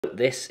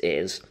This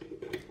is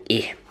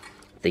the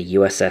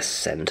USS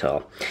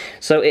Centaur.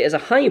 So it is a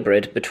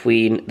hybrid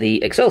between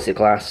the Excelsior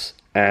class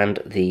and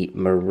the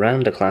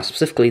Miranda class,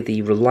 specifically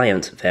the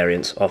Reliant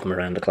variant of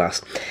Miranda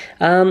class.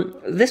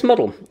 This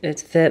model,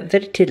 it's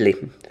very tiddly,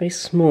 very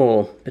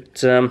small,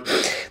 but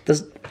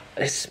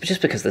it's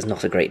just because there's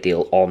not a great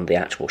deal on the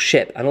actual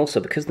ship, and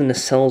also because the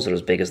nacelles are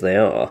as big as they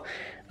are,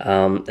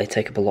 they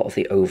take up a lot of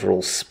the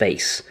overall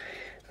space.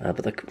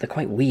 But they're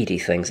quite weedy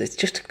things. It's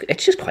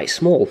just quite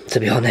small, to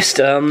be honest.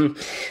 The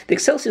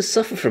Excelsiors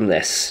suffer from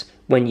this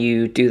when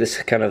you do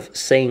this kind of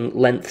same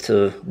length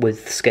to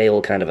width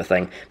scale kind of a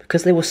thing.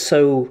 Because they were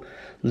so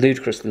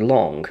ludicrously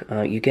long,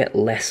 you get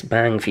less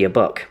bang for your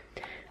buck,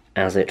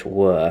 as it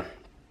were.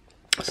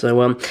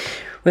 So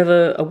we have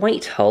a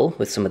white hull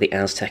with some of the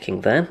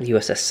Aztecing there, the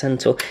USS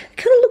Centaur. It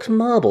kind of looks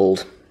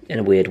marbled in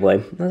a weird way.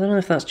 I don't know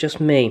if that's just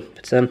me.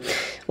 But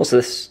also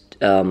this,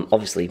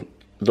 obviously,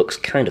 looks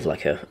kind of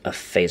like a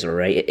phaser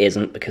array. It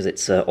isn't, because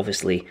it's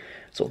obviously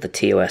sort of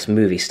the TOS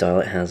movie style.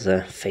 It has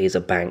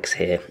phaser banks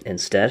here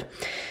instead.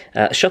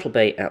 A shuttle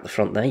bay at the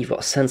front there. You've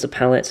got a sensor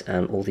palette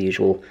and all the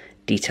usual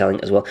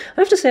detailing as well.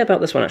 I have to say about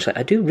this one, actually,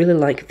 I do really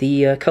like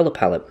the colour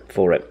palette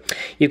for it.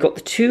 You've got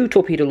the 2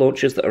 torpedo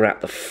launchers that are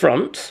at the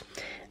front,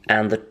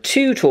 and the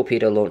 2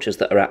 torpedo launchers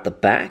that are at the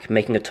back,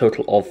 making a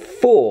total of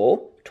 4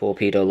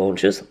 torpedo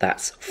launchers.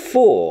 That's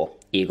 4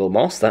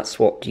 Eaglemoss. That's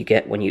what you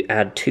get when you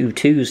add 2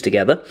 2s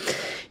together.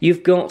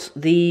 You've got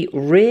the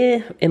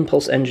rear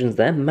impulse engines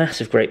there,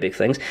 massive, great big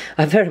things.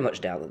 I very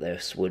much doubt that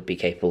this would be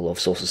capable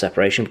of source of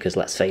separation, because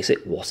let's face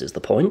it, what is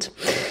the point?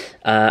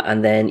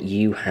 And then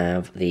you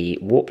have the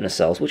warp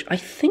nacelles, which I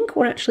think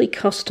were actually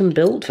custom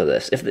built for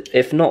this.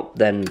 If not,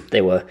 then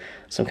they were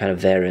some kind of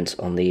variant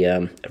on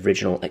the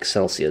original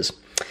Excelsiors.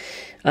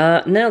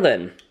 Now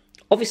then,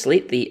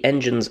 obviously, the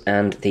engines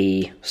and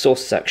the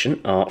source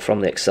section are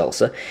from the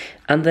Excelsior,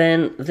 and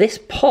then this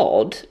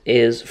pod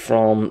is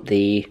from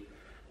the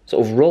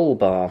sort of roll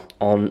bar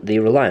on the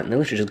Reliant. They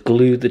literally just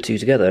glued the two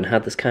together and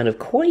had this kind of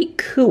quite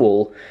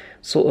cool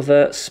sort of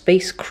a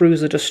space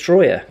cruiser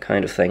destroyer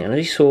kind of thing. And as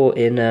you saw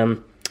in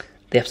the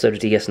episode of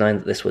DS9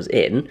 that this was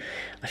in,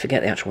 I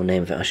forget the actual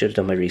name of it, I should have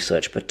done my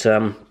research, but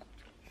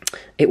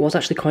it was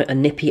actually quite a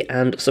nippy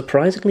and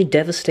surprisingly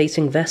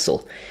devastating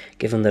vessel,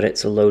 given that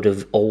it's a load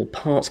of old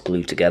parts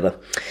glued together.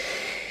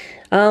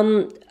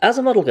 As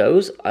a model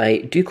goes, I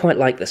do quite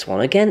like this one.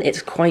 Again,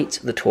 it's quite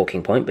the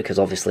talking point, because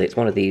obviously it's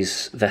one of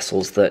these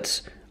vessels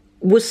that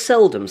was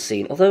seldom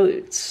seen, although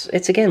it's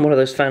again one of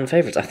those fan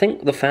favourites. I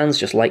think the fans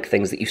just like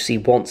things that you see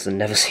once and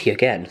never see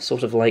again,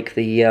 sort of like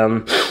the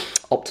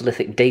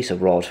optolithic data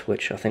rod,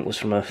 which I think was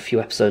from a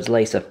few episodes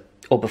later.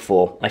 Or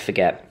before, I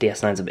forget.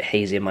 DS9's a bit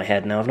hazy in my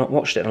head now. I've not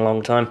watched it in a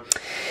long time.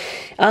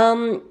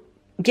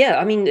 Yeah,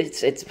 I mean,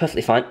 it's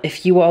perfectly fine.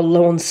 If you are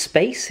low on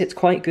space, it's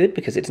quite good,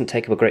 because it doesn't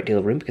take up a great deal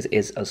of room, because it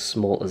is as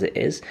small as it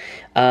is.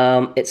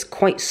 It's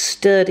quite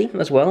sturdy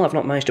as well. I've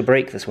not managed to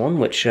break this one,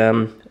 which,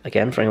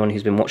 again, for anyone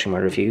who's been watching my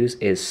reviews,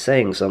 is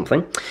saying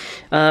something.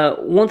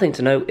 One thing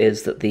to note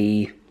is that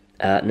the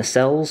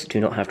nacelles do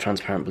not have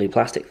transparent blue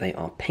plastic. They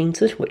are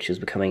painted, which is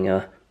becoming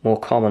a more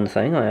common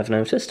thing, I have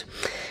noticed.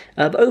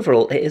 But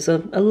overall, it is a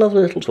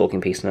lovely little talking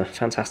piece and a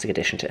fantastic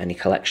addition to any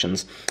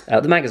collections.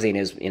 The magazine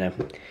is,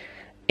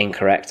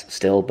 incorrect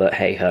still, but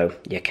hey-ho,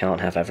 you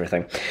can't have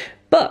everything.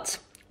 But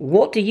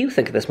what do you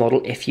think of this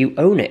model if you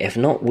own it? If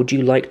not, would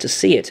you like to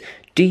see it?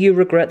 Do you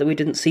regret that we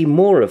didn't see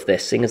more of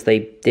this, seeing as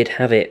they did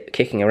have it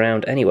kicking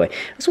around anyway?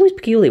 It's always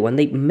peculiar when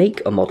they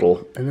make a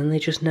model and then they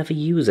just never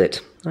use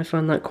it. I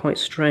find that quite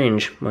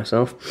strange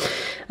myself.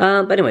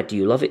 But anyway, do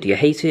you love it? Do you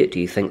hate it? Do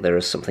you think there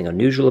is something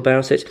unusual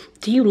about it?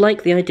 Do you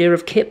like the idea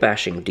of kit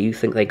bashing? Do you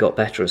think they got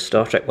better as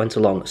Star Trek went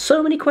along?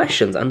 So many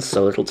questions and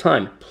so little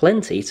time.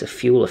 Plenty to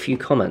fuel a few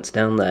comments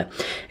down there.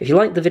 If you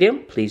liked the video,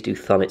 please do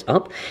thumb it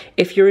up.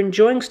 If you're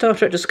enjoying Star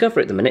Trek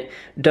Discovery at the minute,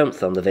 don't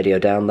thumb the video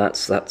down.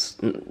 That's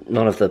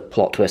none of the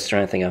plot twists or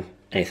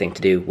anything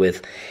to do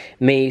with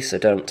me, so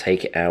don't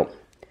take it out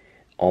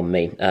on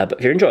me. But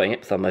if you're enjoying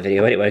it, thumb my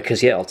video anyway,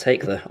 because yeah, I'll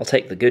take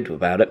the good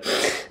about it.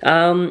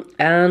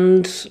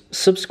 And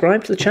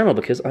subscribe to the channel,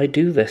 because I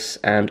do this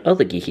and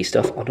other geeky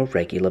stuff on a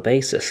regular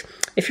basis.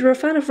 If you're a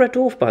fan of Red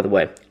Dwarf, by the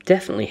way,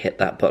 definitely hit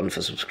that button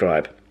for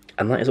subscribe.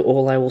 And that is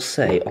all I will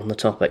say on the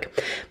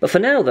topic. But for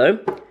now, though,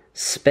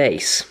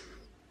 space.